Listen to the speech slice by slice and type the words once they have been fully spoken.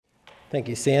Thank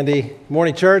you, Sandy. Good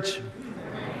morning, church.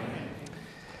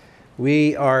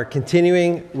 We are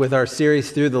continuing with our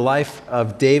series through the life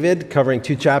of David, covering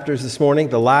two chapters this morning,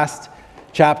 the last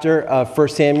chapter of 1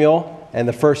 Samuel and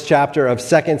the first chapter of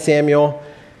 2 Samuel.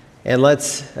 And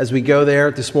as we go there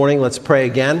this morning, let's pray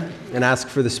again and ask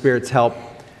for the Spirit's help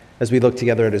as we look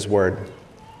together at His Word.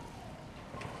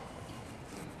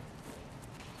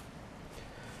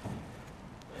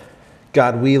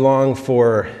 God, we long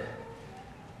for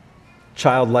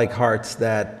childlike hearts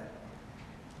that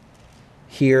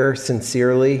hear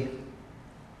sincerely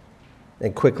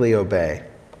and quickly obey.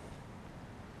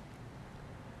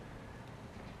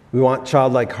 We want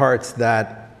childlike hearts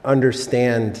that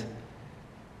understand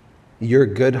your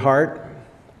good heart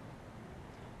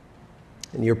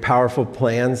and your powerful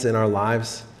plans in our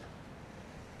lives.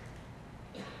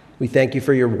 We thank you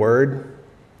for your word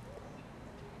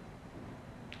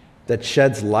that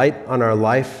sheds light on our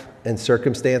life and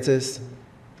circumstances.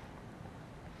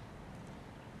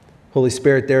 Holy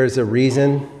Spirit, there is a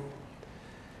reason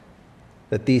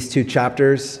that these two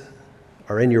chapters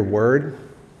are in your word.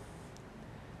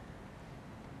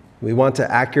 We want to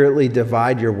accurately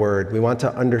divide your word. We want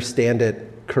to understand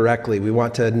it correctly. We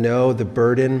want to know the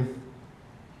burden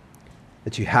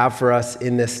that you have for us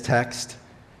in this text.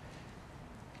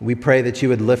 We pray that you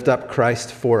would lift up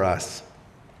Christ for us.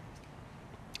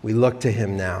 We look to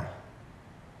him now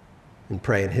and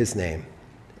pray in his name.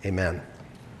 Amen.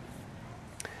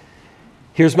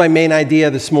 Here's my main idea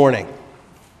this morning.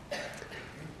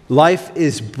 Life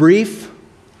is brief,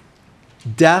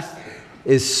 death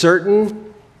is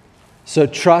certain, so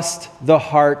trust the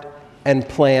heart and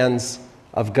plans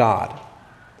of God.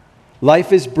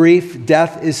 Life is brief,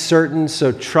 death is certain,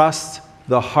 so trust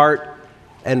the heart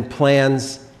and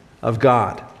plans of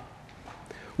God.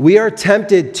 We are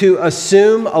tempted to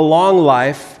assume a long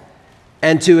life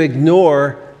and to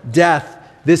ignore death.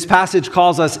 This passage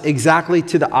calls us exactly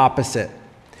to the opposite.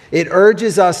 It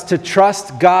urges us to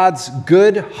trust God's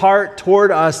good heart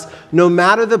toward us, no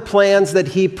matter the plans that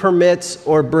he permits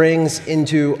or brings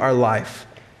into our life.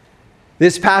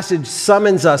 This passage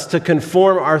summons us to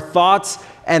conform our thoughts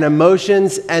and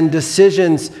emotions and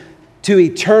decisions to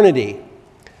eternity,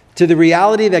 to the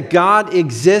reality that God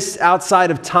exists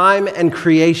outside of time and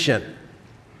creation.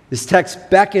 This text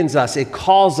beckons us, it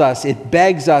calls us, it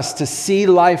begs us to see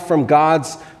life from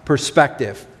God's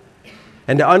perspective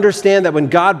and to understand that when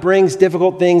God brings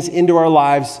difficult things into our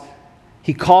lives,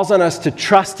 he calls on us to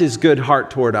trust his good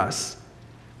heart toward us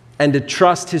and to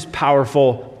trust his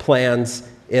powerful plans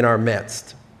in our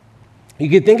midst. You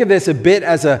could think of this a bit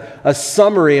as a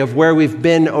summary of where we've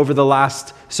been over the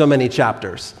last so many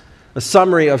chapters, a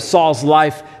summary of Saul's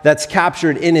life that's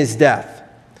captured in his death.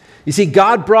 You see,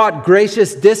 God brought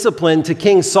gracious discipline to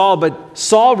King Saul, but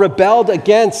Saul rebelled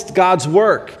against God's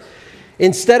work.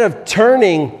 Instead of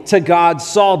turning to God,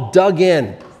 Saul dug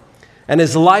in, and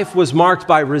his life was marked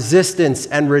by resistance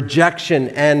and rejection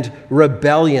and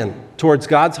rebellion towards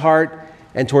God's heart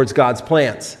and towards God's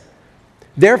plans.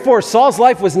 Therefore, Saul's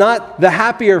life was not the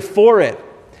happier for it.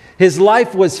 His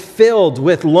life was filled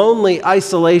with lonely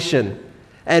isolation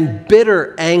and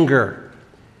bitter anger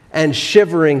and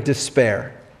shivering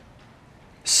despair.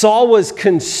 Saul was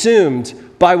consumed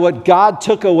by what God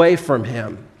took away from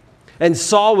him, and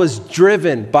Saul was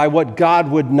driven by what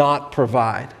God would not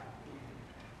provide.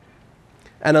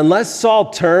 And unless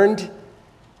Saul turned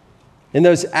in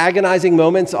those agonizing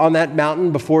moments on that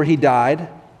mountain before he died,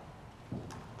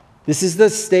 this is the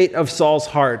state of Saul's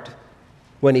heart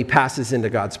when he passes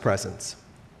into God's presence.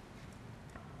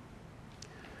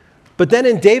 But then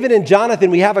in David and Jonathan,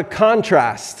 we have a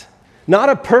contrast. Not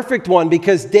a perfect one,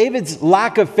 because David's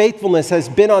lack of faithfulness has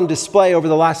been on display over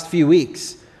the last few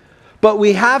weeks. But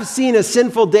we have seen a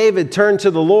sinful David turn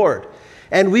to the Lord.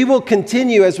 And we will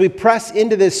continue as we press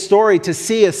into this story to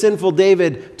see a sinful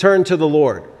David turn to the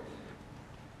Lord.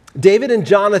 David and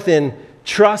Jonathan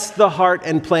trust the heart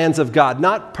and plans of God,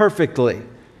 not perfectly,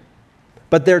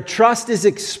 but their trust is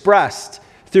expressed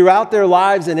throughout their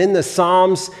lives and in the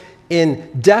Psalms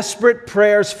in desperate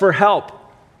prayers for help.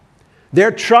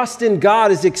 Their trust in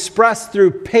God is expressed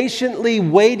through patiently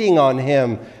waiting on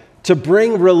him to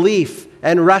bring relief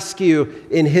and rescue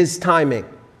in his timing.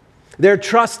 Their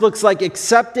trust looks like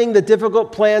accepting the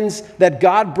difficult plans that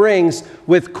God brings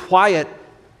with quiet,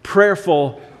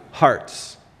 prayerful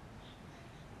hearts.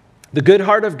 The good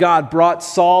heart of God brought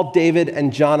Saul, David,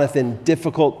 and Jonathan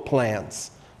difficult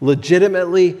plans,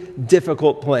 legitimately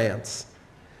difficult plans.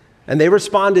 And they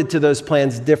responded to those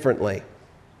plans differently.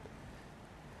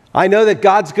 I know that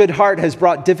God's good heart has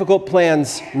brought difficult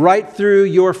plans right through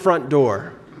your front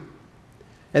door.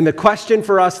 And the question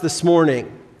for us this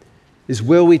morning is,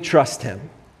 will we trust him?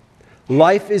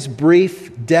 Life is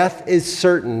brief, death is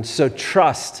certain, so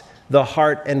trust the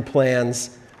heart and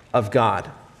plans of God.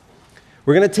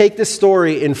 We're going to take this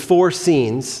story in 4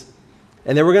 scenes,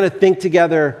 and then we're going to think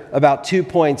together about 2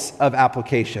 points of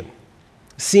application.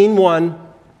 Scene 1,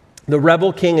 the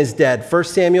rebel king is dead. 1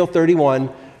 Samuel 31,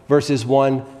 verses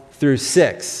 1 through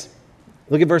 6.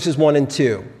 Look at verses 1 and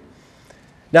 2.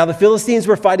 Now the Philistines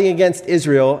were fighting against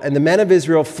Israel, and the men of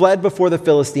Israel fled before the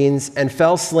Philistines and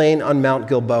fell slain on Mount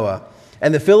Gilboa.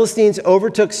 And the Philistines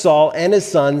overtook Saul and his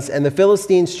sons, and the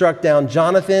Philistines struck down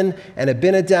Jonathan and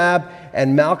Abinadab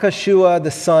and Malchishua,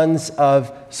 the sons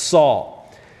of Saul.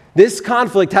 This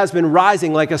conflict has been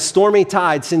rising like a stormy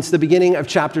tide since the beginning of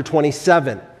chapter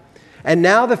 27. And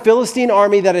now the Philistine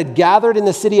army that had gathered in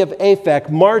the city of Aphek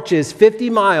marches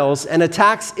 50 miles and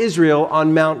attacks Israel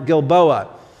on Mount Gilboa.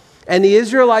 And the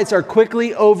Israelites are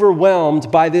quickly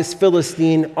overwhelmed by this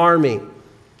Philistine army.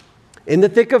 In the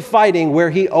thick of fighting, where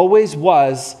he always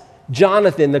was,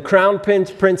 Jonathan, the crown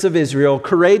prince of Israel,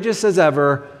 courageous as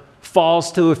ever,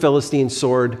 falls to a Philistine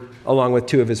sword along with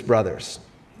 2 of his brothers.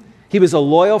 He was a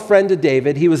loyal friend to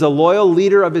David, he was a loyal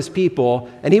leader of his people,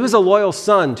 and he was a loyal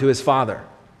son to his father.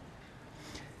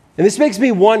 And this makes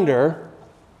me wonder,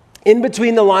 in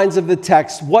between the lines of the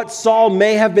text, what Saul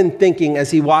may have been thinking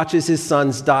as he watches his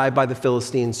sons die by the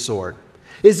Philistine sword.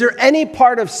 Is there any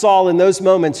part of Saul in those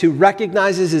moments who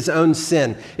recognizes his own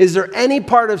sin? Is there any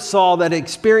part of Saul that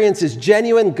experiences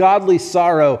genuine godly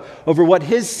sorrow over what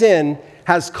his sin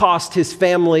has cost his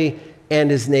family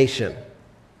and his nation?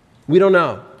 We don't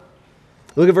know.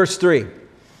 Look at verse 3.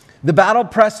 The battle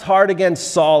pressed hard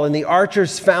against Saul, and the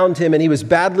archers found him, and he was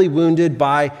badly wounded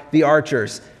by the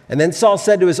archers. And then Saul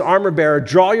said to his armor-bearer,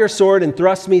 "Draw your sword and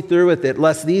thrust me through with it,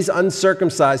 lest these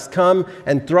uncircumcised come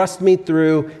and thrust me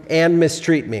through and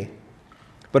mistreat me."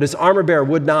 But his armor-bearer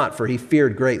would not, for he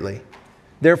feared greatly.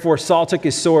 Therefore Saul took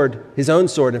his own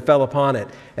sword, and fell upon it.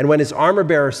 And when his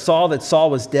armor-bearer saw that Saul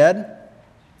was dead,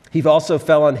 he also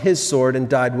fell on his sword and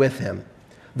died with him.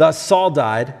 Thus Saul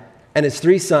died, and his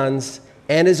 3 sons,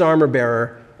 and his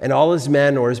armor-bearer, and all his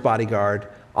men or his bodyguard,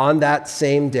 on that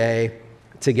same day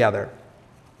together.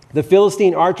 The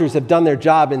Philistine archers have done their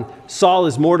job, and Saul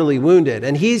is mortally wounded.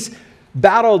 And he's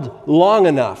battled long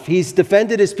enough. He's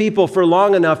defended his people for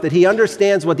long enough that he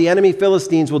understands what the enemy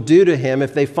Philistines will do to him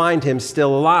if they find him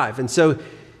still alive. And so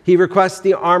he requests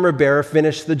the armor-bearer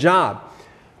finish the job.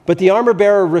 But the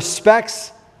armor-bearer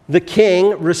respects the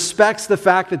king, respects the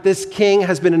fact that this king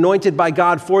has been anointed by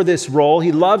God for this role.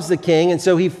 He loves the king, and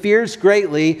so he fears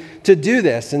greatly to do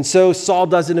this. And so Saul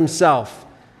does it himself.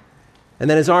 And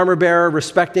then his armor-bearer,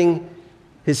 respecting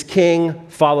his king,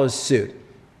 follows suit.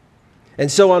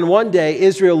 And so on one day,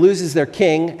 Israel loses their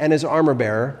king and his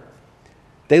armor-bearer.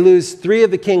 They lose 3 of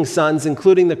the king's sons,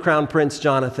 including the crown prince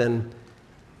Jonathan,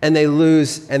 and they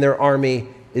lose, and their army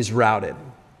is routed.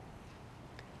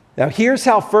 Now here's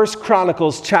how 1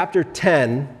 Chronicles chapter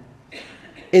 10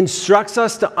 instructs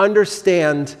us to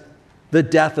understand the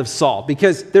death of Saul,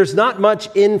 because there's not much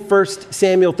in 1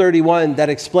 Samuel 31 that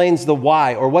explains the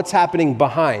why or what's happening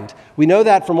behind. We know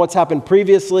that from what's happened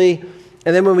previously,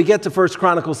 and then when we get to 1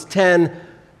 Chronicles 10,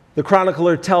 the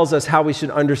chronicler tells us how we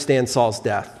should understand Saul's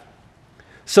death.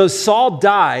 So Saul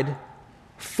died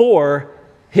for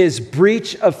his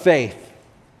breach of faith.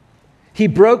 He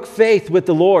broke faith with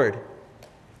the Lord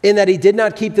in that he did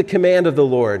not keep the command of the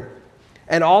Lord,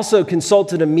 and also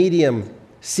consulted a medium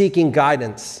seeking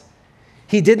guidance.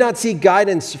 He did not seek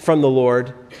guidance from the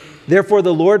Lord. Therefore,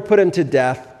 the Lord put him to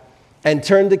death and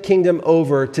turned the kingdom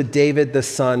over to David, the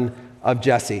son of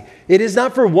Jesse. It is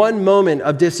not for one moment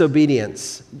of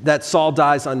disobedience that Saul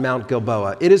dies on Mount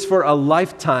Gilboa. It is for a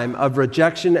lifetime of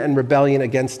rejection and rebellion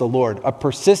against the Lord, a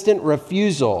persistent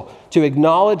refusal to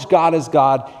acknowledge God as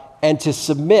God and to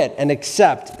submit and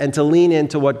accept and to lean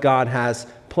into what God has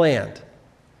planned.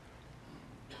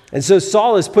 And so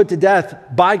Saul is put to death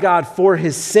by God for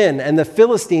his sin, and the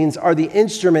Philistines are the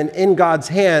instrument in God's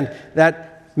hand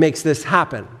that makes this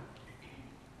happen.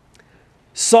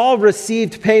 Saul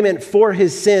received payment for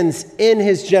his sins in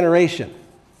his generation.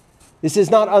 This is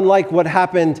not unlike what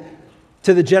happened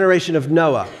to the generation of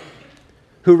Noah,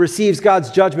 who receives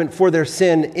God's judgment for their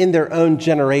sin in their own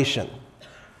generation.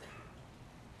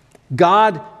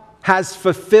 God has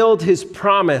fulfilled his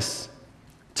promise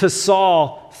to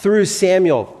Saul through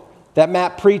Samuel that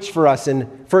Matt preached for us in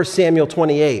 1 Samuel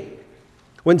 28.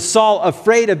 When Saul,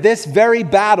 afraid of this very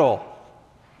battle,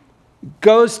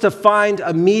 goes to find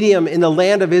a medium in the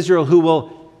land of Israel who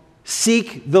will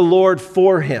seek the Lord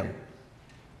for him.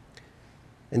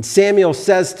 And Samuel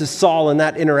says to Saul in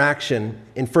that interaction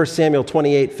in 1 Samuel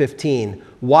 28:15,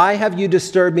 "Why have you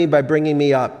disturbed me by bringing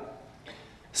me up?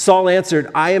 Saul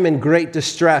answered, I am in great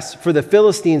distress, for the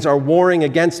Philistines are warring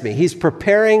against me. He's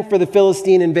preparing for the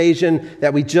Philistine invasion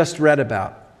that we just read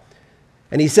about.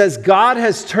 And he says, God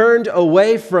has turned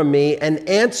away from me and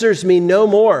answers me no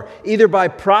more, either by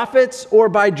prophets or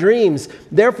by dreams.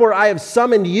 Therefore, I have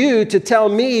summoned you to tell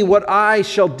me what I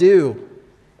shall do.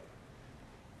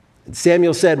 And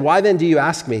Samuel said, why then do you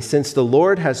ask me, since the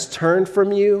Lord has turned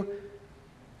from you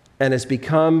and has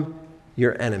become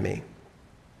your enemy?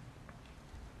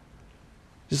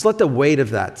 Just let the weight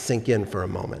of that sink in for a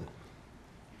moment.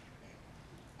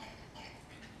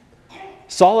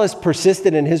 Saul has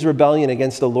persisted in his rebellion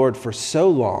against the Lord for so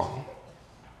long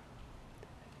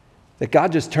that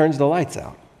God just turns the lights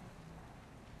out.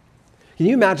 Can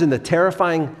you imagine the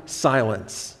terrifying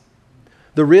silence?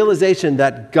 The realization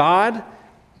that God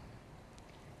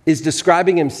is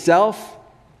describing himself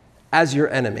as your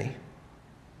enemy.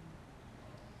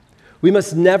 We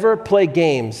must never play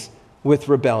games with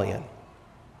rebellion.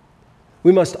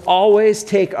 We must always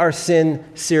take our sin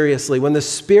seriously. When the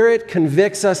Spirit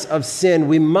convicts us of sin,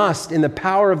 we must, in the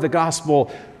power of the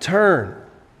gospel, turn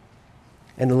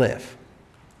and live.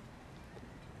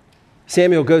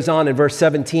 Samuel goes on in verse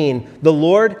 17, the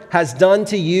Lord has done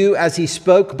to you as he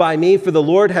spoke by me, for the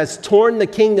Lord has torn the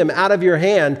kingdom out of your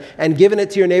hand and given it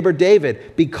to your neighbor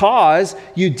David, because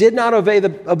you did not obey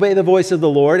the voice of the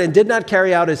Lord and did not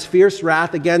carry out his fierce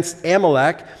wrath against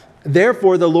Amalek.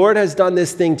 Therefore, the Lord has done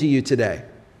this thing to you today.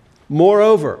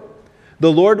 Moreover,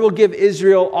 the Lord will give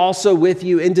Israel also with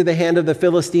you into the hand of the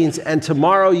Philistines, and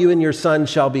tomorrow you and your son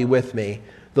shall be with me.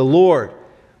 The Lord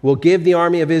will give the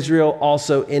army of Israel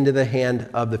also into the hand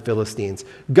of the Philistines.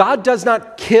 God does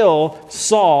not kill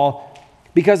Saul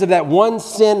because of that one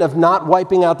sin of not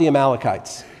wiping out the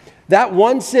Amalekites. That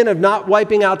one sin of not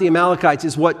wiping out the Amalekites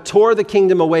is what tore the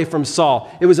kingdom away from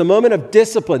Saul. It was a moment of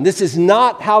discipline. This is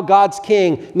not how God's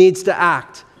king needs to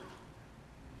act.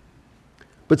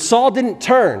 But Saul didn't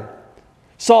turn.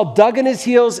 Saul dug in his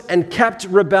heels and kept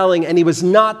rebelling, and he was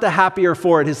not the happier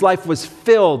for it. His life was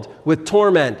filled with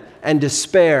torment and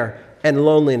despair and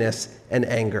loneliness and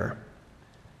anger.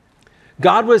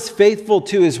 God was faithful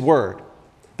to his word,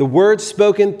 the word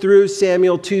spoken through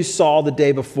Samuel to Saul the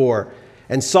day before.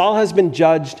 And Saul has been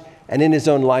judged, and in his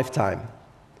own lifetime.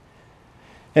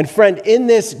 And friend, in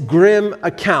this grim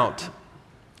account,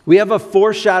 we have a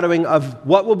foreshadowing of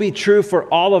what will be true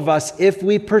for all of us if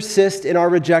we persist in our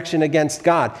rejection against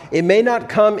God. It may not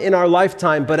come in our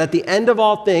lifetime, but at the end of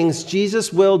all things,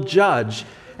 Jesus will judge,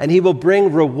 and he will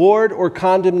bring reward or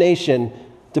condemnation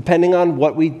depending on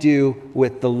what we do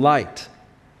with the light.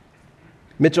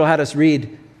 Mitchell had us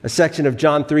read a section of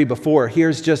John 3 before.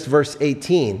 Here's just verse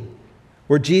 18.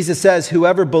 Where Jesus says,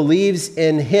 whoever believes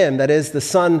in him, that is the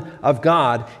Son of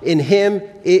God, in him,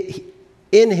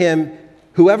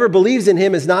 whoever believes in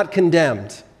him is not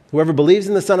condemned. Whoever believes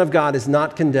in the Son of God is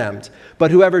not condemned.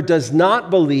 But whoever does not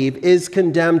believe is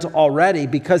condemned already,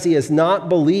 because he has not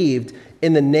believed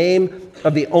in the name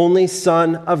of the only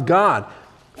Son of God.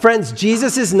 Friends,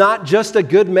 Jesus is not just a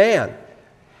good man.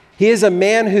 He is a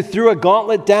man who threw a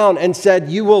gauntlet down and said,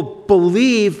 you will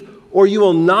believe or you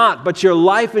will not, but your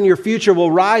life and your future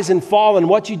will rise and fall in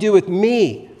what you do with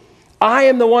me. I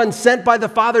am the one sent by the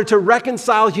Father to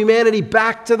reconcile humanity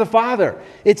back to the Father.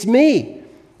 It's me.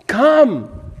 Come.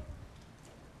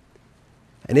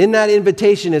 And in that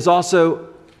invitation is also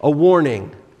a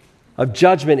warning of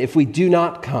judgment if we do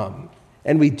not come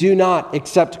and we do not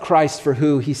accept Christ for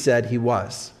who he said he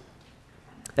was.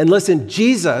 And listen,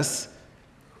 Jesus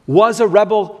was a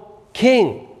rebel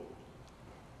king.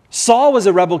 Saul was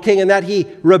a rebel king in that he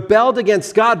rebelled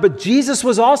against God, but Jesus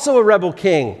was also a rebel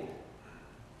king.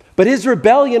 But his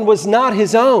rebellion was not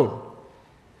his own.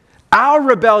 Our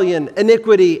rebellion,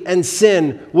 iniquity, and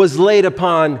sin was laid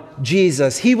upon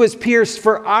Jesus. He was pierced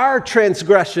for our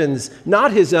transgressions,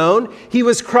 not his own. He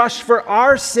was crushed for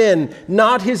our sin,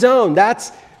 not his own.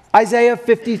 That's Isaiah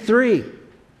 53.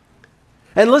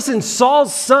 And listen,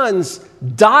 Saul's sons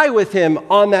die with him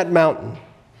on that mountain.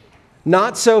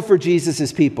 Not so for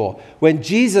Jesus' people. When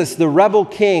Jesus, the rebel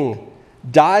king,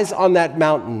 dies on that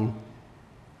mountain,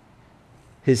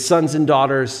 his sons and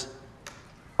daughters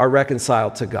are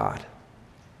reconciled to God.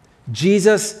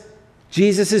 Jesus'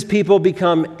 people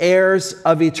become heirs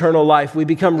of eternal life. We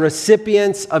become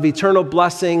recipients of eternal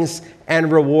blessings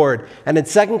and reward. And in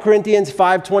 2 Corinthians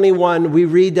 5:21, we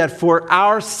read that for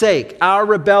our sake, our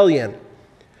rebellion,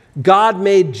 God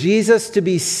made Jesus to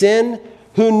be sin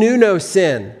who knew no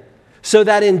sin, so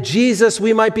that in Jesus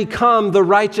we might become the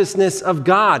righteousness of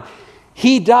God.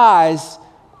 He dies,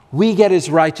 we get his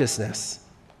righteousness.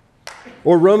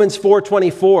 Or Romans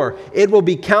 4:24, it will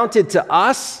be counted to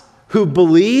us who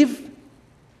believe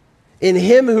In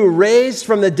him who raised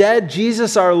from the dead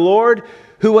Jesus our Lord,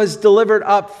 who was delivered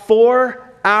up for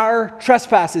our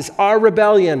trespasses, our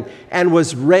rebellion, and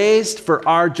was raised for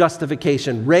our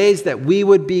justification, raised that we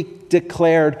would be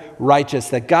declared righteous,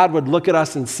 that God would look at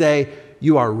us and say,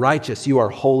 you are righteous, you are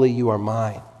holy, you are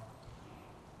mine.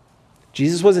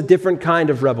 Jesus was a different kind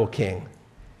of rebel king.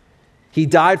 He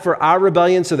died for our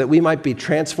rebellion so that we might be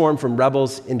transformed from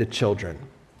rebels into children.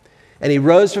 And he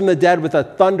rose from the dead with a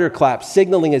thunderclap,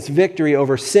 signaling his victory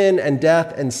over sin and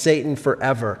death and Satan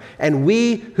forever. And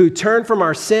we who turn from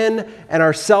our sin and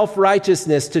our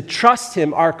self-righteousness to trust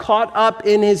him are caught up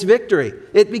in his victory.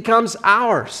 It becomes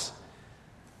ours.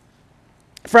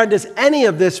 Friend, does any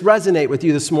of this resonate with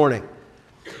you this morning?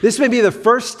 This may be the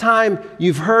first time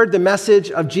you've heard the message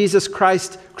of Jesus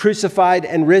Christ crucified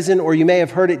and risen, or you may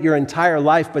have heard it your entire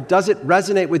life, but does it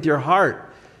resonate with your heart?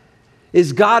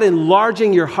 Is God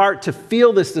enlarging your heart to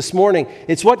feel this morning?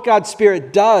 It's what God's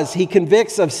Spirit does. He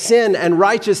convicts of sin and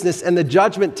righteousness and the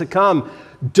judgment to come.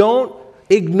 Don't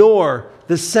ignore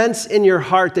the sense in your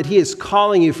heart that he is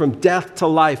calling you from death to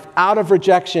life, out of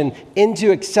rejection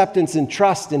into acceptance and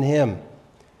trust in him.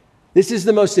 This is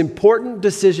the most important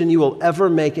decision you will ever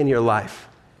make in your life.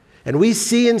 And we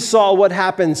see in Saul what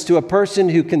happens to a person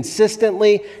who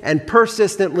consistently and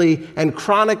persistently and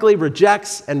chronically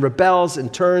rejects and rebels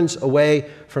and turns away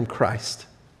from Christ.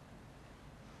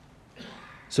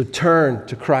 So turn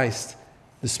to Christ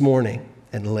this morning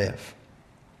and live.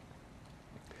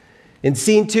 In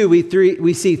scene 2,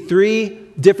 we see 3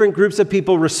 different groups of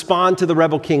people respond to the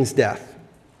rebel king's death.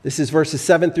 This is verses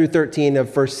 7 through 13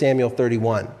 of 1 Samuel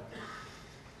 31.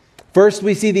 First,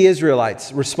 we see the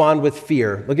Israelites respond with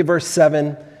fear. Look at verse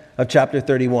 7 of chapter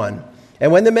 31.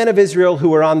 And when the men of Israel who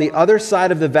were on the other side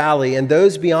of the valley and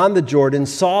those beyond the Jordan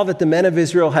saw that the men of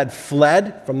Israel had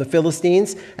fled from the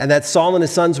Philistines and that Saul and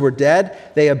his sons were dead,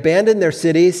 they abandoned their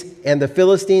cities, and the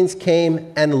Philistines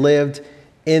came and lived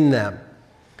in them.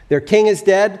 Their king is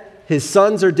dead, his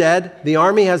sons are dead, the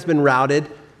army has been routed,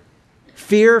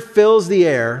 fear fills the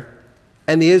air,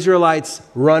 and the Israelites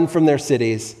run from their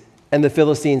cities, and the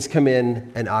Philistines come in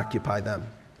and occupy them.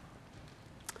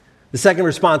 The second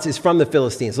response is from the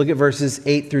Philistines. Look at verses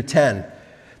 8 through 10.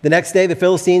 The next day, the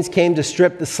Philistines came to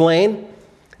strip the slain,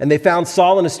 and they found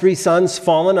Saul and his 3 sons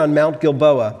fallen on Mount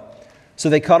Gilboa. So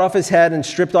they cut off his head and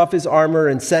stripped off his armor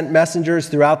and sent messengers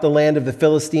throughout the land of the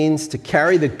Philistines to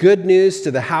carry the good news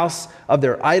to the house of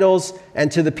their idols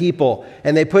and to the people.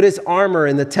 And they put his armor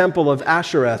in the temple of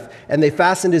Ashereth, and they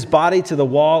fastened his body to the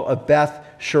wall of Beth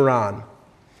Sharon.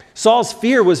 Saul's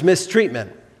fear was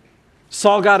mistreatment.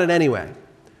 Saul got it anyway.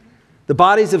 The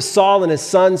bodies of Saul and his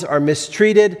sons are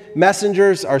mistreated.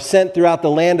 Messengers are sent throughout the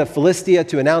land of Philistia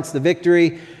to announce the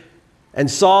victory.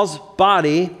 And Saul's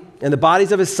body and the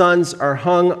bodies of his sons are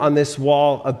hung on this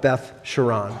wall of Beth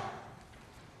Sharon.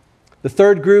 The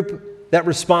third group that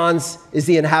responds is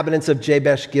the inhabitants of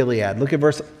Jabesh Gilead. Look at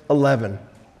verse 11.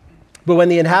 But when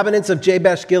the inhabitants of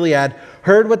Jabesh Gilead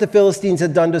heard what the Philistines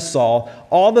had done to Saul,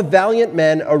 all the valiant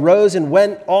men arose and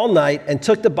went all night and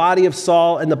took the body of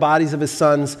Saul and the bodies of his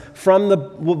sons from the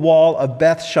wall of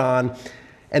Beth Shan,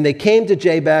 and they came to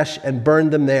Jabesh and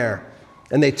burned them there.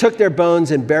 And they took their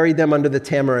bones and buried them under the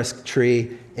tamarisk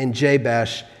tree in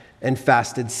Jabesh and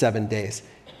fasted 7 days.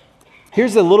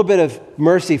 Here's a little bit of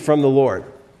mercy from the Lord.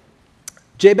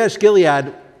 Jabesh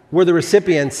Gilead were the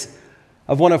recipients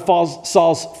of one of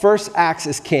Saul's first acts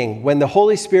as king, when the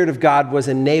Holy Spirit of God was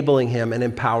enabling him and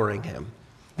empowering him.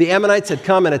 The Ammonites had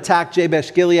come and attacked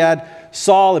Jabesh Gilead.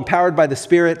 Saul, empowered by the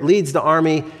Spirit, leads the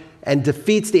army and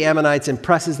defeats the Ammonites and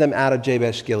presses them out of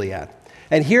Jabesh Gilead.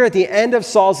 And here at the end of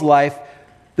Saul's life,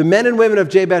 the men and women of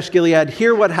Jabesh Gilead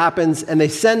hear what happens, and they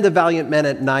send the valiant men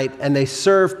at night, and they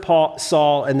serve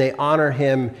Saul, and they honor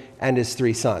him and his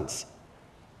 3 sons.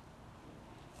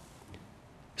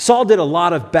 Saul did a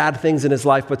lot of bad things in his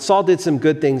life, but Saul did some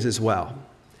good things as well.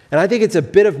 And I think it's a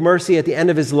bit of mercy at the end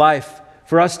of his life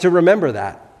for us to remember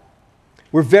that.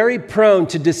 We're very prone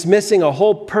to dismissing a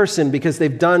whole person because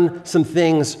they've done some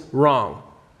things wrong.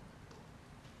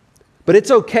 But it's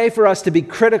okay for us to be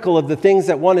critical of the things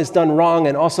that one has done wrong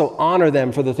and also honor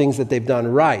them for the things that they've done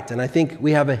right. And I think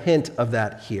we have a hint of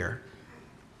that here.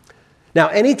 Now,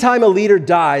 anytime a leader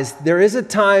dies, there is a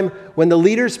time when the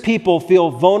leader's people feel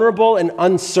vulnerable and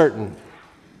uncertain,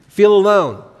 feel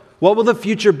alone. What will the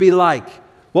future be like?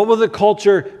 What will the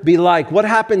culture be like? What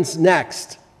happens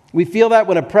next? We feel that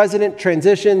when a president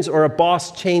transitions or a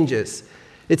boss changes.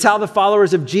 It's how the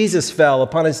followers of Jesus fell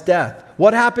upon his death.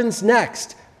 What happens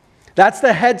next? That's the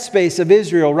headspace of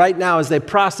Israel right now as they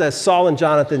process Saul and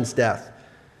Jonathan's death.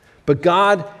 But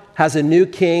God has a new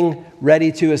king ready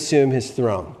to assume his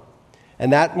throne.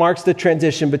 And that marks the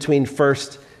transition between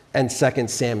 1st and 2nd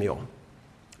Samuel.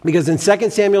 Because in 2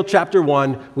 Samuel chapter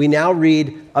 1, we now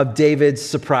read of David's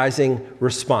surprising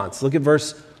response. Look at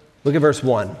verse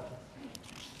 1.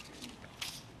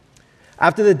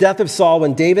 After the death of Saul,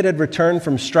 when David had returned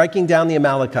from striking down the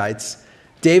Amalekites,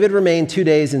 David remained 2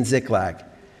 days in Ziklag.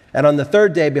 And on the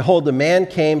 3rd day, behold, a man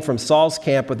came from Saul's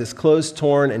camp with his clothes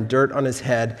torn and dirt on his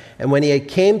head. And when he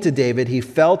came to David, he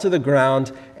fell to the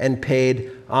ground and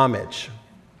paid homage.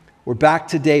 We're back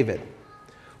to David.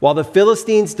 While the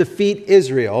Philistines defeat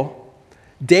Israel,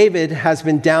 David has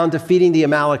been down defeating the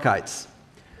Amalekites.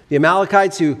 The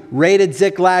Amalekites who raided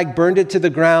Ziklag, burned it to the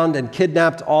ground, and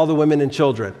kidnapped all the women and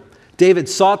children. David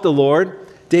sought the Lord.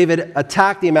 David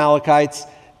attacked the Amalekites.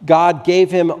 God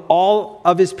gave him all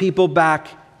of his people back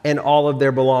and all of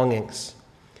their belongings.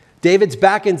 David's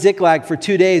back in Ziklag for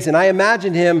 2 days, and I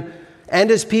imagine him and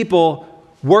his people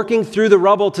working through the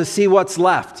rubble to see what's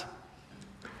left.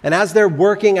 And as they're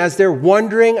working, as they're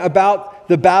wondering about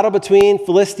the battle between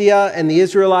Philistia and the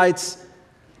Israelites,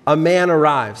 a man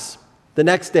arrives. The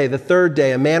next day, the 3rd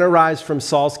day, a man arrives from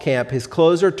Saul's camp. His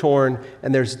clothes are torn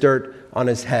and there's dirt on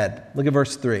his head. Look at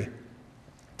verse 3.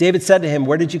 David said to him,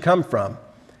 "Where did you come from?"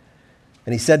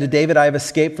 And he said to David, "I have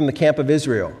escaped from the camp of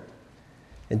Israel."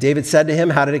 And David said to him,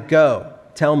 "How did it go?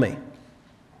 Tell me."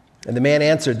 And the man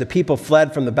answered, "The people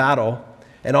fled from the battle,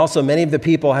 and also many of the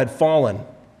people had fallen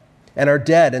and are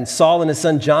dead, and Saul and his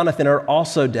son Jonathan are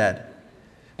also dead."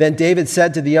 Then David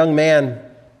said to the young man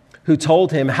who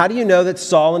told him, "How do you know that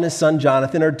Saul and his son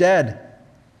Jonathan are dead?"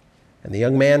 And the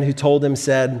young man who told him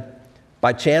said,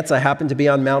 "By chance I happened to be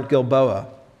on Mount Gilboa,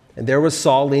 and there was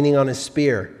Saul leaning on his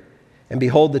spear. And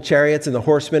behold, the chariots and the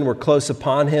horsemen were close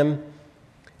upon him.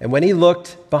 And when he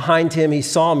looked behind him, he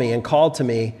saw me and called to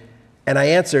me. And I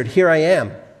answered, 'Here I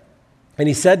am.' And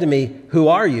he said to me, 'Who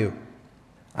are you?'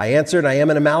 I answered, 'I am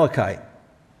an Amalekite.'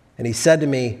 And he said to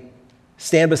me,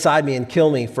 'Stand beside me and kill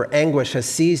me, for anguish has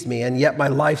seized me, and yet my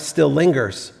life still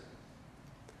lingers.'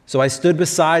 So I stood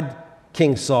beside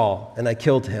King Saul, and I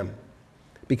killed him,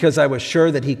 because I was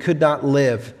sure that he could not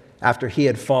live after he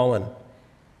had fallen.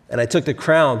 And I took the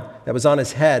crown that was on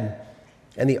his head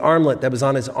and the armlet that was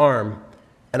on his arm,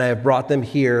 and I have brought them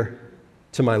here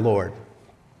to my Lord."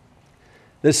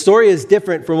 This story is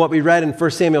different from what we read in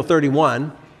 1 Samuel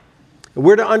 31.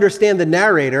 We're to understand the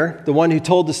narrator, the one who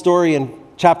told the story in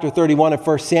chapter 31 of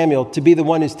 1 Samuel, to be the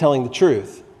one who's telling the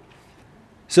truth.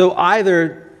 So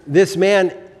either this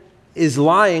man is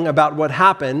lying about what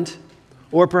happened,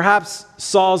 or perhaps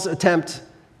Saul's attempt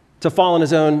to fall on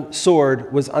his own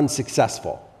sword was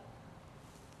unsuccessful.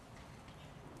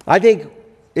 I think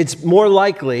it's more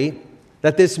likely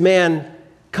that this man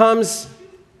comes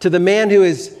to the man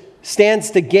who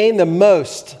stands to gain the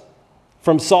most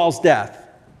from Saul's death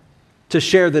to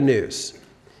share the news,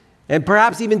 and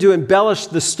perhaps even to embellish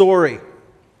the story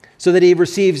so that he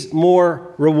receives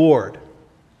more reward.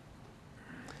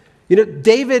 You know,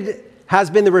 David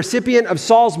has been the recipient of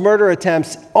Saul's murder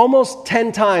attempts almost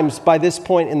 10 times by this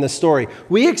point in the story.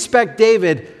 We expect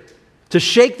David to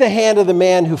shake the hand of the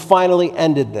man who finally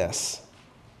ended this.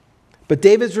 But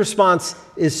David's response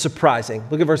is surprising.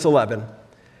 Look at verse 11.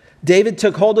 David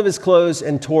took hold of his clothes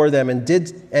and tore them,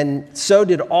 and so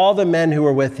did all the men who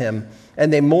were with him.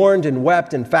 And they mourned and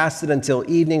wept and fasted until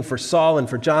evening for Saul and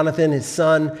for Jonathan, his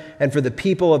son, and for the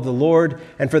people of the Lord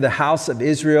and for the house of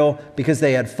Israel, because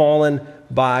they had fallen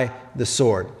by the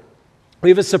sword. We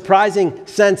have a surprising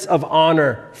sense of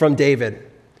honor from David.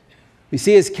 We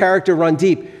see his character run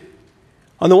deep.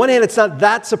 On the one hand, it's not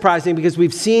that surprising because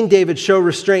we've seen David show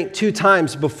restraint 2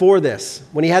 times before this,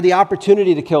 when he had the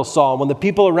opportunity to kill Saul, when the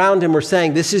people around him were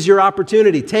saying, "This is your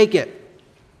opportunity, take it."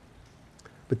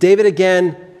 But David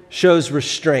again shows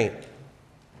restraint.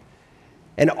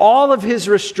 And all of his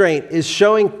restraint is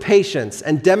showing patience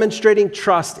and demonstrating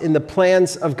trust in the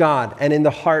plans of God and in the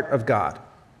heart of God.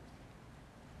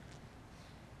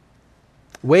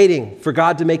 Waiting for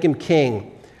God to make him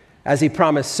king, as he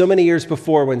promised so many years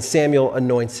before when Samuel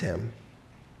anoints him.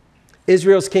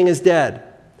 Israel's king is dead.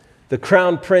 The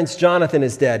crowned prince Jonathan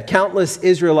is dead. Countless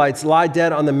Israelites lie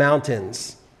dead on the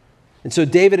mountains. And so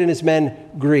David and his men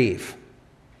grieve.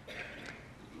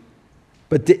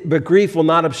 But grief will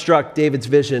not obstruct David's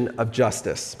vision of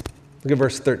justice. Look at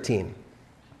verse 13.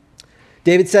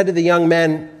 David said to the young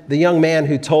man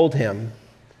who told him,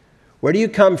 "Where do you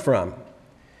come from?"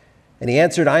 And he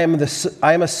answered, I am the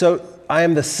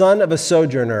son of a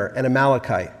sojourner, an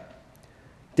Amalekite."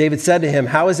 David said to him,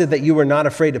 "How is it that you were not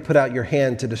afraid to put out your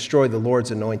hand to destroy the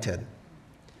Lord's anointed?"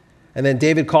 And then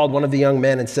David called one of the young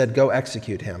men and said, "Go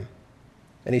execute him."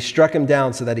 And he struck him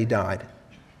down so that he died.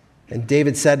 And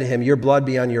David said to him, "Your blood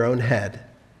be on your own head.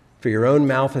 For your own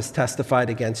mouth has testified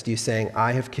against you, saying,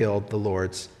 I have killed the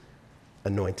Lord's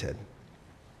anointed.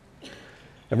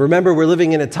 And remember, we're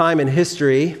living in a time in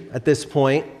history at this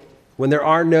point when there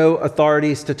are no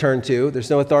authorities to turn to. There's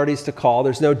no authorities to call.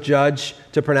 There's no judge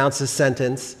to pronounce a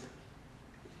sentence.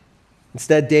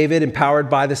 Instead, David, empowered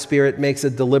by the Spirit, makes a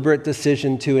deliberate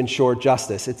decision to ensure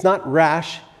justice. It's not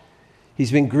rash.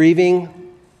 He's been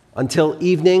grieving until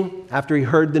evening after he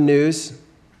heard the news.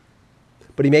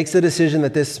 But he makes the decision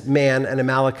that this man, an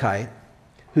Amalekite,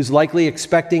 who's likely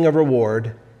expecting a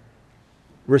reward,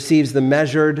 receives the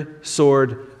measured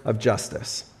sword of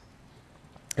justice.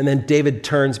 And then David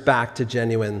turns back to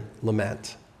genuine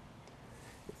lament.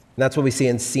 And that's what we see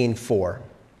in scene 4.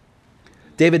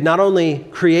 David not only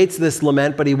creates this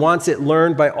lament, but he wants it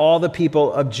learned by all the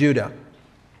people of Judah.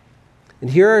 And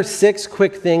here are 6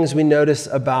 quick things we notice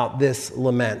about this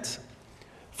lament.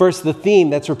 First, the theme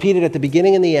that's repeated at the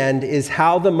beginning and the end is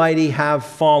how the mighty have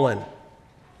fallen.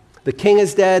 The king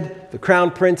is dead, the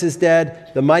crown prince is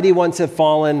dead, the mighty ones have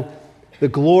fallen, the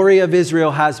glory of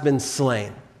Israel has been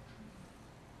slain.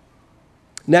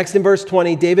 Next, in verse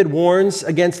 20, David warns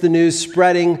against the news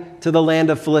spreading to the land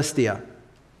of Philistia.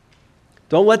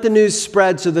 Don't let the news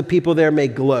spread so the people there may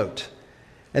gloat.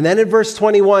 And then in verse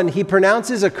 21, he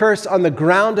pronounces a curse on the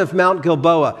ground of Mount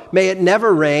Gilboa. May it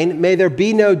never rain, may there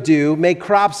be no dew, may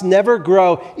crops never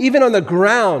grow, even on the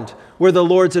ground where the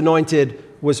Lord's anointed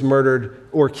was murdered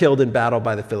or killed in battle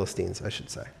by the Philistines, I should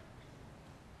say.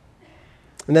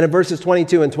 And then in verses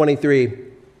 22 and 23,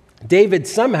 David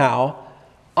somehow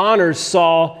honors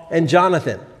Saul and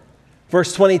Jonathan.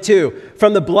 Verse 22,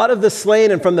 from the blood of the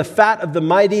slain and from the fat of the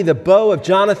mighty, the bow of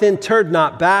Jonathan turned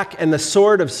not back, and the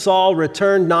sword of Saul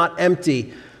returned not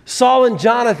empty. Saul and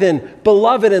Jonathan,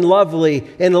 beloved and lovely,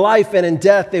 in life and in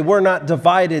death, they were not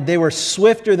divided. They were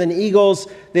swifter than eagles.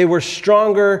 They were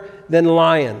stronger than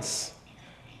lions.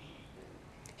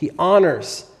 He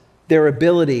honors their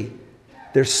ability,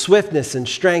 their swiftness and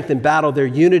strength in battle, their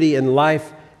unity in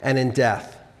life and in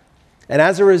death. And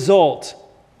as a result,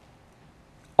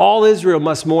 all Israel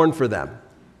must mourn for them.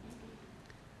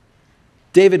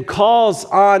 David calls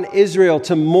on Israel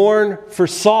to mourn for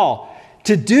Saul.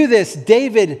 To do this,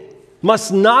 David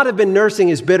must not have been nursing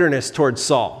his bitterness towards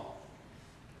Saul.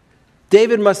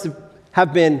 David must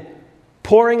have been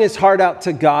pouring his heart out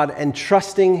to God and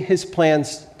trusting his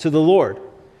plans to the Lord.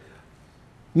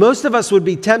 Most of us would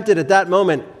be tempted at that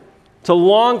moment to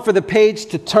long for the page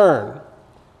to turn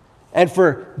and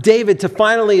for David to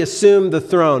finally assume the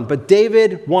throne. But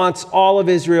David wants all of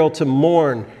Israel to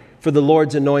mourn for the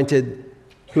Lord's anointed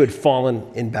who had fallen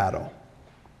in battle.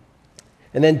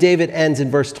 And then David ends in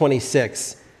verse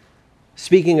 26,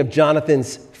 speaking of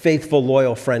Jonathan's faithful,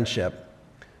 loyal friendship.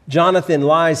 Jonathan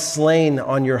lies slain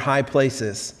on your high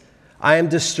places. I am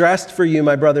distressed for you,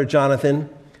 my brother Jonathan.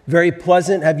 Very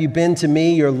pleasant have you been to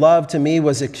me. Your love to me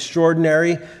was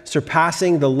extraordinary,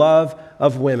 surpassing the love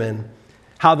of women.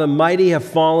 How the mighty have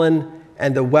fallen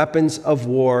and the weapons of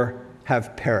war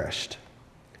have perished.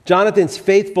 Jonathan's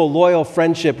faithful, loyal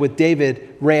friendship with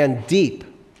David ran deep.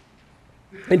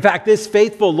 In fact, this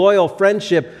faithful, loyal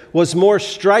friendship was more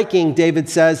striking, David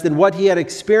says, than what he had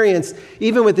experienced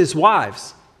even with his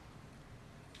wives.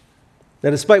 Now,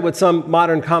 despite what some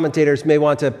modern commentators may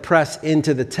want to press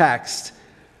into the text,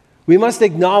 we must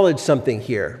acknowledge something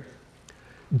here.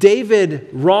 David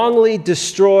wrongly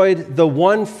destroyed the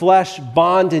one flesh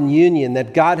bond and union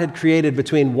that God had created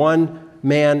between one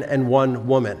man and one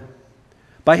woman.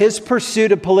 By his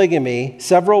pursuit of polygamy,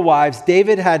 several wives,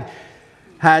 David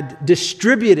had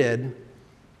distributed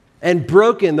and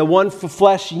broken the one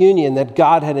flesh union that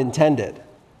God had intended.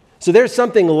 So there's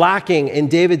something lacking in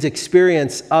David's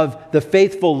experience of the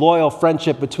faithful, loyal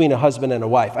friendship between a husband and a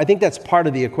wife. I think that's part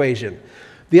of the equation.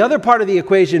 The other part of the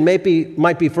equation might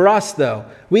be for us, though.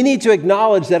 We need to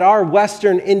acknowledge that our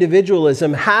Western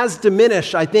individualism has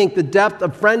diminished, I think, the depth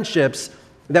of friendships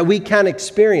that we can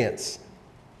experience.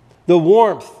 The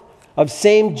warmth of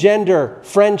same-gender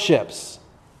friendships.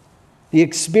 The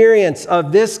experience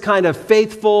of this kind of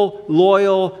faithful,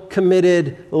 loyal,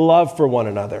 committed love for one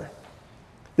another.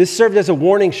 This served as a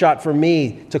warning shot for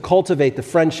me to cultivate the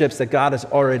friendships that God has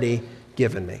already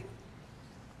given me.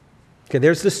 Okay,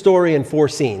 there's the story in 4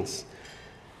 scenes.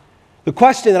 The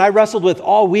question that I wrestled with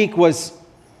all week was,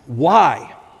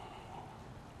 why?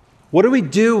 What do we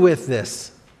do with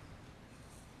this?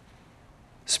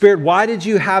 Spirit, why did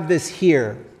you have this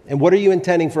here? And what are you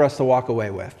intending for us to walk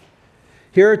away with?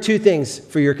 Here are 2 things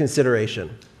for your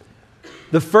consideration.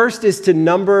 The first is to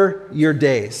number your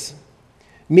days,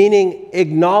 meaning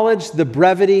acknowledge the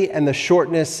brevity and the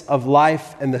shortness of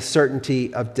life and the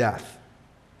certainty of death.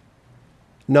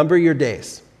 Number your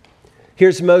days.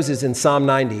 Here's Moses in Psalm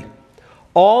 90.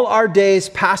 All our days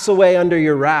pass away under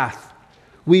your wrath.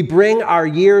 We bring our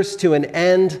years to an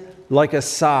end like a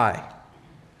sigh.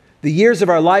 The years of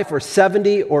our life are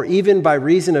 70, or even by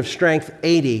reason of strength,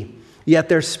 80. Yet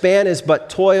their span is but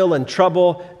toil and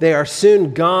trouble. They are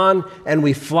soon gone, and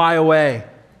we fly away.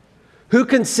 Who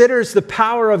considers the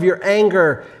power of your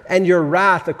anger and your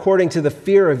wrath according to the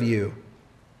fear of you?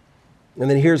 And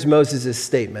then here's Moses'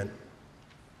 statement.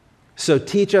 So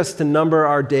teach us to number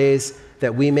our days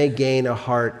that we may gain a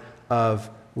heart of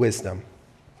wisdom.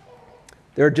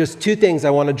 There are just two things I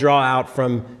want to draw out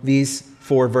from these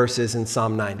 4 verses in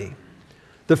Psalm 90.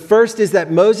 The first is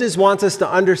that Moses wants us to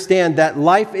understand that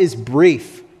life is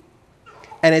brief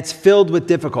and it's filled with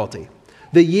difficulty.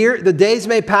 The days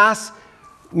may pass,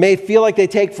 may feel like they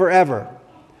take forever,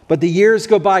 but the years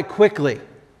go by quickly.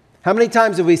 How many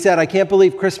times have we said, I can't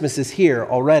believe Christmas is here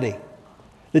already?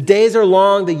 The days are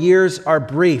long, the years are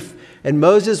brief. And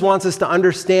Moses wants us to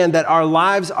understand that our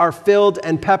lives are filled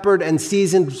and peppered and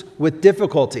seasoned with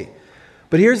difficulty.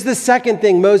 But here's the second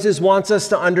thing Moses wants us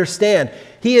to understand.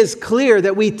 He is clear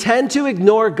that we tend to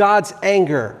ignore God's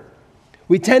anger.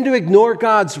 We tend to ignore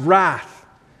God's wrath.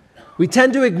 We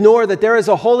tend to ignore that there is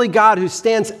a holy God who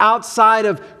stands outside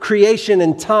of creation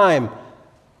and time,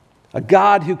 a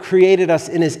God who created us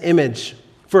in his image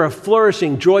for a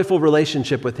flourishing, joyful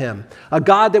relationship with him, a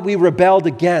God that we rebelled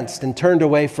against and turned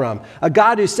away from, a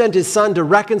God who sent his son to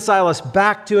reconcile us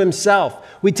back to himself.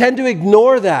 We tend to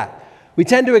ignore that. We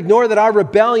tend to ignore that our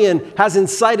rebellion has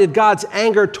incited God's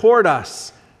anger toward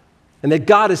us and that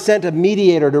God has sent a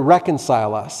mediator to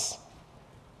reconcile us.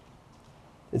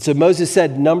 And so Moses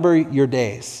said, number your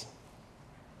days.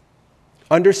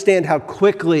 Understand how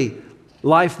quickly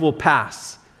life will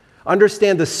pass.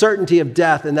 Understand the certainty of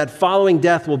death and that following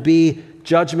death will be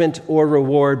judgment or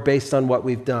reward based on what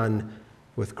we've done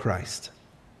with Christ.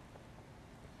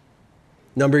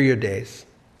 Number your days.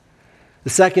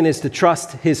 The second is to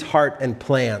trust his heart and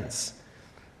plans.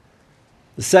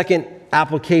 The second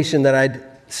application that I'd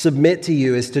submit to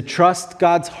you is to trust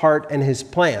God's heart and his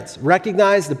plans.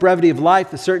 Recognize the brevity of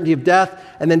life, the certainty of death,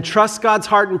 and then trust God's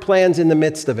heart and plans in the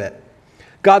midst of it.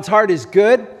 God's heart is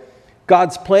good.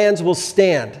 God's plans will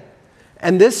stand.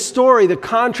 And this story, the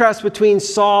contrast between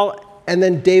Saul and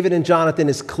then David and Jonathan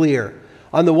is clear.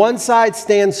 On the one side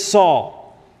stands Saul.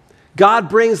 God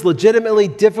brings legitimately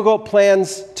difficult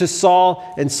plans to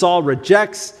Saul, and Saul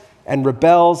rejects and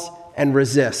rebels and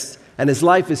resists. And his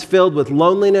life is filled with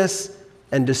loneliness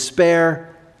and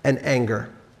despair and anger.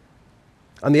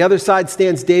 On the other side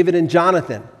stands David and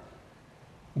Jonathan.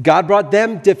 God brought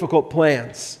them difficult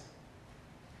plans.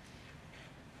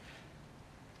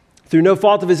 Through no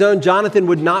fault of his own, Jonathan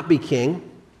would not be king.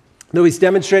 Though he's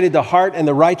demonstrated the heart and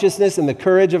the righteousness and the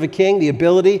courage of a king, the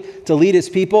ability to lead his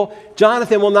people,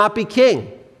 Jonathan will not be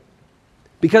king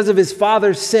because of his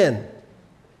father's sin.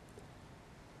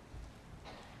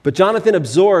 But Jonathan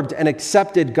absorbed and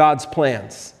accepted God's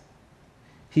plans.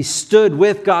 He stood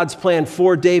with God's plan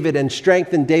for David and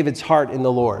strengthened David's heart in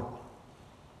the Lord.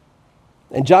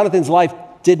 And Jonathan's life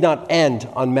did not end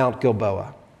on Mount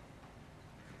Gilboa.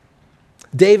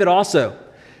 David also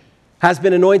has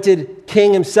been anointed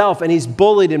king himself, and he's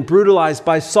bullied and brutalized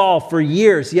by Saul for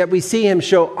years. Yet we see him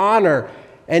show honor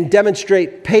and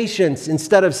demonstrate patience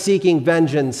instead of seeking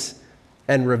vengeance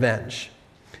and revenge.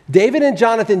 David and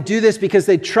Jonathan do this because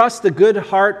they trust the good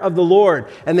heart of the Lord,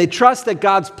 and they trust that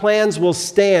God's plans will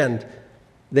stand.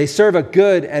 They serve a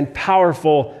good and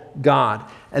powerful God.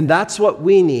 And that's what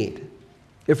we need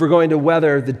if we're going to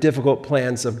weather the difficult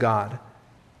plans of God.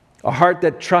 A heart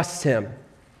that trusts him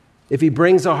if he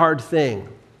brings a hard thing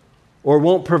or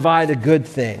won't provide a good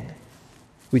thing.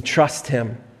 We trust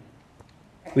him.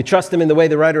 We trust him in the way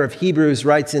the writer of Hebrews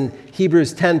writes in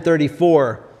Hebrews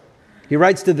 10:34. He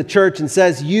writes to the church and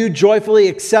says, "You joyfully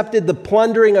accepted the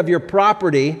plundering of your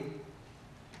property,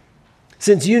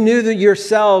 since you knew that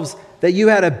yourselves that you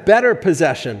had a better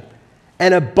possession,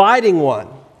 an abiding one.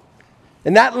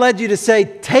 And that led you to say,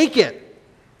 'Take it.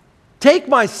 Take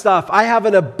my stuff. I have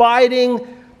an abiding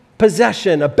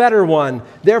possession, a better one.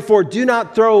 Therefore, do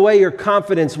not throw away your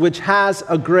confidence, which has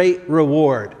a great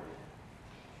reward.'"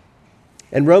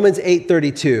 And Romans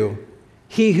 8:32,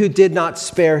 "He who did not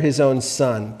spare his own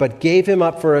son, but gave him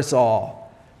up for us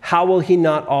all, how will he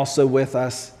not also with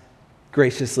us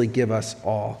graciously give us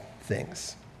all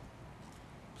things?"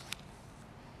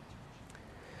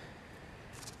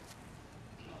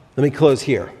 Let me close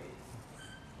here.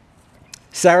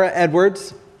 Sarah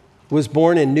Edwards was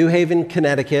born in New Haven,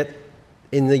 Connecticut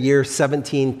in the year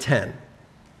 1710.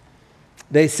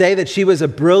 They say that she was a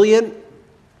brilliant,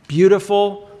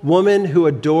 beautiful woman who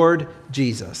adored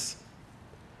Jesus.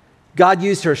 God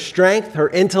used her strength, her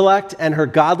intellect, and her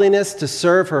godliness to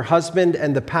serve her husband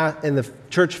and the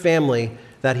church family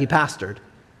that he pastored.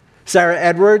 Sarah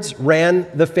Edwards ran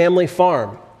the family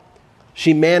farm.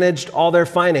 She managed all their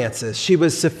finances. She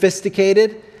was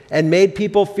sophisticated and made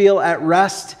people feel at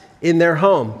rest in their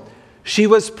home. She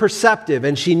was perceptive,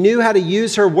 and she knew how to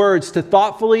use her words to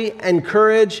thoughtfully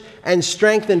encourage and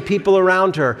strengthen people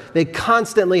around her. They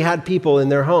constantly had people in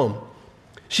their home.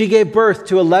 She gave birth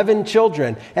to 11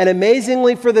 children, and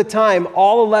amazingly for the time,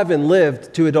 all 11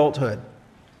 lived to adulthood.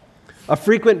 A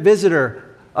frequent visitor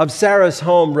of Sarah's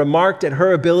home remarked at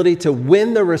her ability to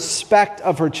win the respect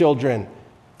of her children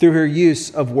through her use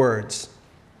of words.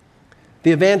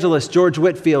 The evangelist George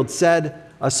Whitefield said,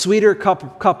 "A sweeter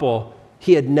couple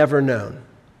he had never known."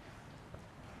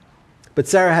 But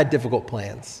Sarah had difficult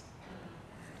plans,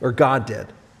 or God did.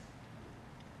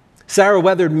 Sarah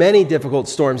weathered many difficult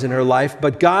storms in her life,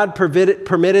 but God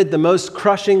permitted the most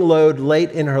crushing load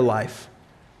late in her life.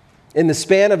 In the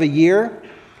span of a year,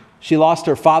 she lost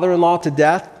her father-in-law to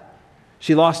death.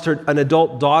 She lost an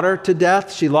adult daughter to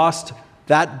death. She lost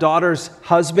that daughter's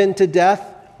husband to death,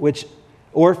 which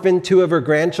orphaned 2 of her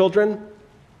grandchildren.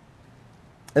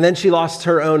 And then she lost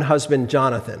her own husband,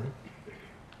 Jonathan.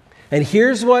 And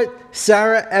here's what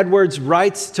Sarah Edwards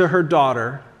writes to her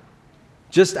daughter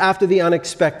just after the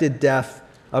unexpected death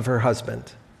of her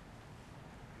husband.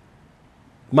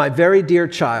 "My very dear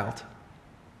child,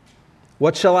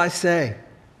 what shall I say?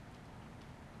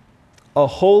 A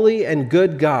holy and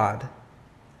good God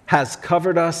has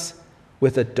covered us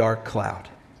with a dark cloud.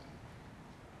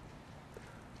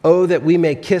 Oh, that we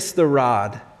may kiss the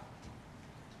rod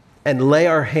and lay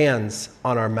our hands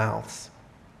on our mouths.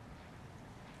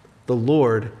 The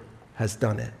Lord has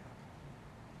done it.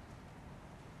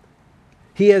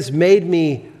 He has made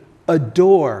me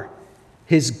adore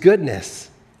his goodness,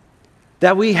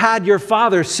 that we had your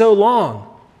father so long.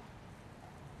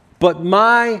 But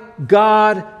my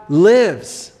God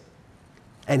lives,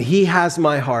 and he has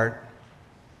my heart.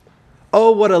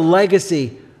 Oh, what a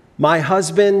legacy my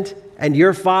husband and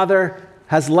your father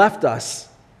has left us.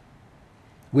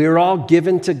 We are all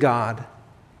given to God,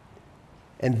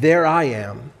 and there I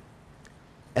am,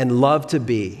 and love to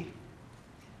be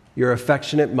your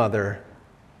affectionate mother,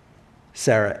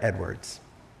 Sarah Edwards."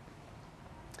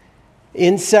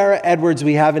 In Sarah Edwards,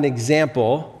 we have an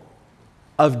example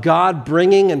of God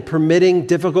bringing and permitting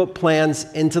difficult plans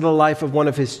into the life of one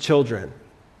of his children.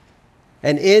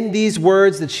 And in these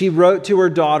words that she wrote to her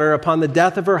daughter upon the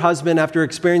death of her husband after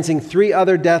experiencing 3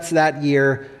 other deaths that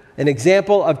year, an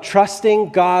example of trusting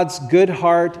God's good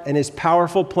heart and his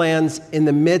powerful plans in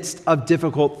the midst of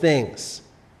difficult things.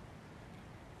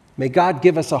 May God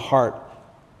give us a heart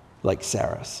like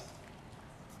Sarah's.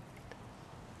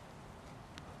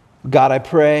 God, I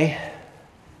pray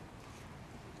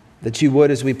that you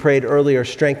would, as we prayed earlier,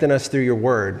 strengthen us through your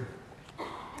word.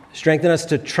 Strengthen us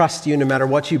to trust you no matter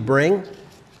what you bring,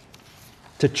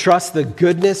 to trust the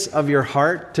goodness of your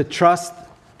heart, to trust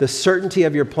the certainty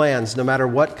of your plans no matter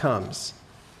what comes.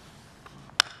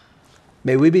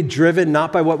 May we be driven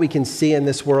not by what we can see in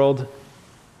this world.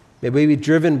 May we be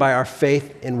driven by our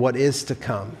faith in what is to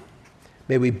come.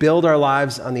 May we build our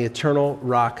lives on the eternal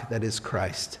rock that is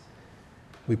Christ.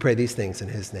 We pray these things in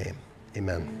his name.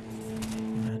 Amen.